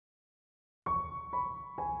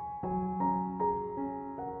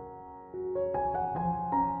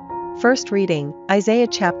First reading, Isaiah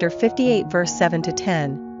chapter 58 verse 7 to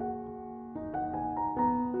 10.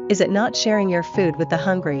 Is it not sharing your food with the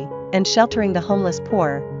hungry, and sheltering the homeless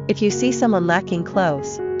poor, if you see someone lacking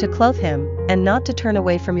clothes, to clothe him, and not to turn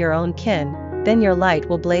away from your own kin? Then your light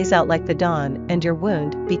will blaze out like the dawn, and your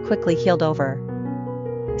wound be quickly healed over.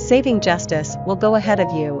 Saving justice will go ahead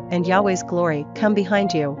of you, and Yahweh's glory come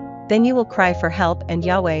behind you. Then you will cry for help, and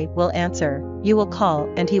Yahweh will answer. You will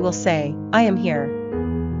call, and he will say, I am here.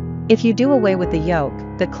 If you do away with the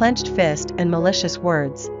yoke, the clenched fist and malicious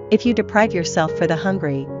words, if you deprive yourself for the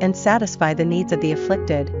hungry, and satisfy the needs of the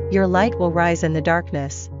afflicted, your light will rise in the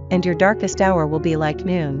darkness, and your darkest hour will be like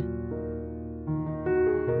noon.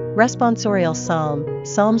 Responsorial Psalm,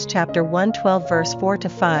 Psalms chapter 112 verse 4 to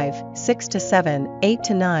 5, 6 to 7, 8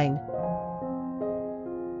 to 9.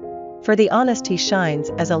 For the honest he shines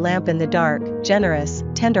as a lamp in the dark, generous,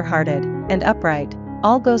 tender-hearted, and upright.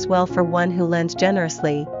 All goes well for one who lends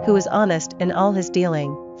generously, who is honest in all his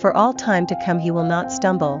dealing. For all time to come he will not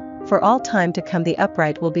stumble, for all time to come the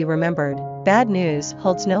upright will be remembered. Bad news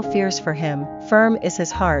holds no fears for him, firm is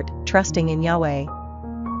his heart, trusting in Yahweh.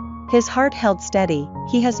 His heart held steady,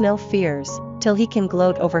 he has no fears, till he can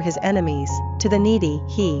gloat over his enemies. To the needy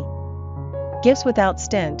he gives without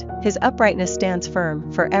stint, his uprightness stands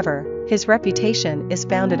firm forever, his reputation is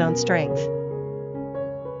founded on strength.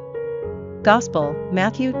 Gospel,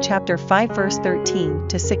 Matthew chapter 5 verse 13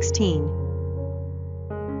 to 16.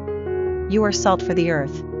 You are salt for the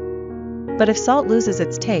earth. But if salt loses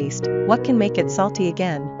its taste, what can make it salty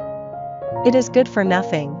again? It is good for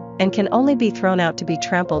nothing, and can only be thrown out to be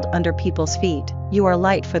trampled under people's feet. You are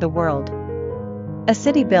light for the world. A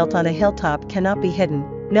city built on a hilltop cannot be hidden.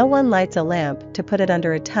 No one lights a lamp to put it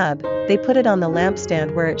under a tub, they put it on the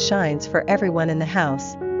lampstand where it shines for everyone in the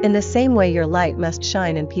house. In the same way your light must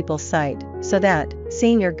shine in people's sight, so that,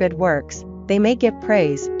 seeing your good works, they may give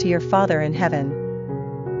praise to your Father in heaven.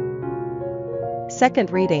 Second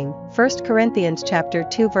reading, 1 Corinthians chapter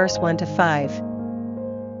 2 verse 1 to 5.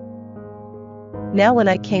 Now when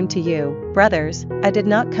I came to you, brothers, I did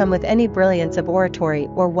not come with any brilliance of oratory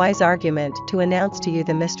or wise argument to announce to you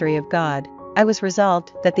the mystery of God. I was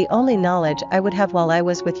resolved that the only knowledge I would have while I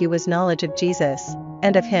was with you was knowledge of Jesus,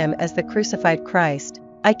 and of him as the crucified Christ.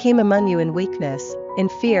 I came among you in weakness, in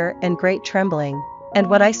fear and great trembling, and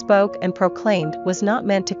what I spoke and proclaimed was not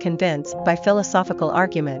meant to convince by philosophical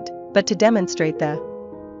argument, but to demonstrate the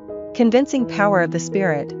convincing power of the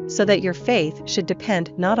Spirit, so that your faith should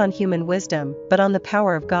depend not on human wisdom but on the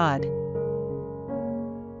power of God.